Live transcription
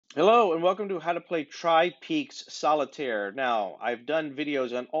Hello and welcome to how to play Tripeaks Solitaire. Now, I've done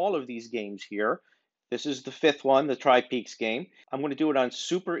videos on all of these games here. This is the fifth one, the Tripeaks game. I'm going to do it on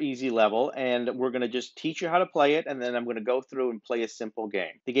super easy level and we're going to just teach you how to play it and then I'm going to go through and play a simple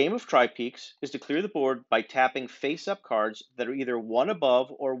game. The game of Tripeaks is to clear the board by tapping face-up cards that are either one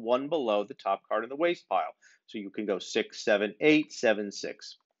above or one below the top card in the waste pile. So you can go 6, 7, 8, 7,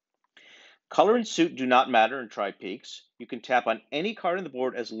 6. Color and suit do not matter in tri-peaks. You can tap on any card on the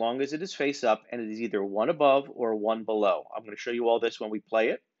board as long as it is face up and it is either one above or one below. I'm going to show you all this when we play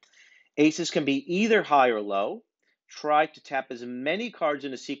it. Aces can be either high or low. Try to tap as many cards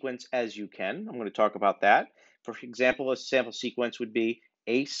in a sequence as you can. I'm going to talk about that. For example, a sample sequence would be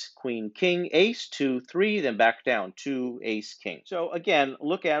ace, queen, king, ace, 2, 3, then back down, 2, ace, king. So again,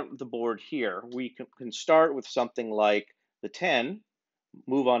 look at the board here. We can start with something like the 10,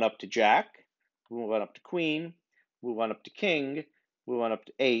 move on up to jack, move on up to queen, move on up to king, move on up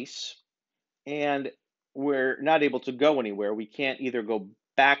to ace, and we're not able to go anywhere. We can't either go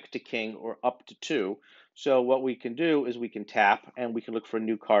back to king or up to two. So what we can do is we can tap and we can look for a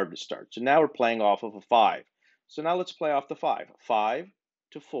new card to start. So now we're playing off of a 5. So now let's play off the 5. 5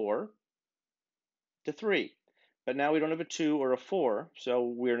 to 4 to 3. But now we don't have a 2 or a 4, so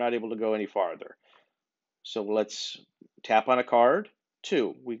we're not able to go any farther. So let's tap on a card,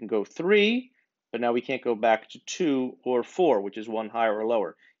 2. We can go 3, but now we can't go back to 2 or 4, which is one higher or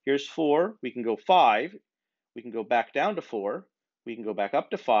lower. Here's 4. We can go 5. We can go back down to 4. We can go back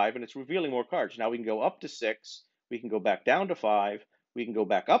up to 5, and it's revealing more cards. Now we can go up to 6. We can go back down to 5. We can go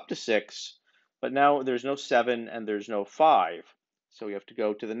back up to 6. But now there's no 7 and there's no 5. So we have to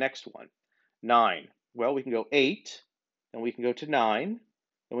go to the next one. 9. Well, we can go 8, and we can go to 9.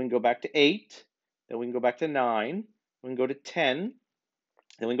 Then we can go back to 8. Then we can go back to 9. We can go to 10.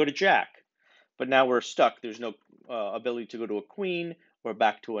 Then we can go to jack. But now we're stuck. There's no ability to go to a queen or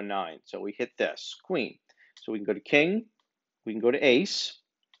back to a 9. So we hit this, queen. So we can go to king. We can go to ace.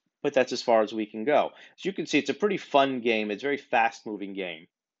 But that's as far as we can go. As you can see, it's a pretty fun game. It's a very fast-moving game.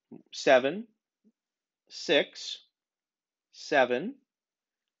 7, 6, 7,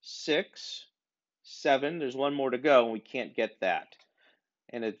 6, 7. There's one more to go, and we can't get that.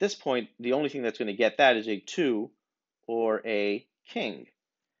 And at this point, the only thing that's going to get that is a 2 or a king.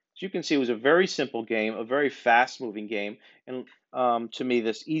 So you can see it was a very simple game, a very fast-moving game, and to me,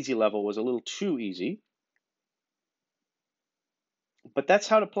 this easy level was a little too easy. But that's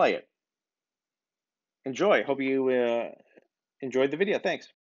how to play it. Enjoy. Hope you enjoyed the video. Thanks.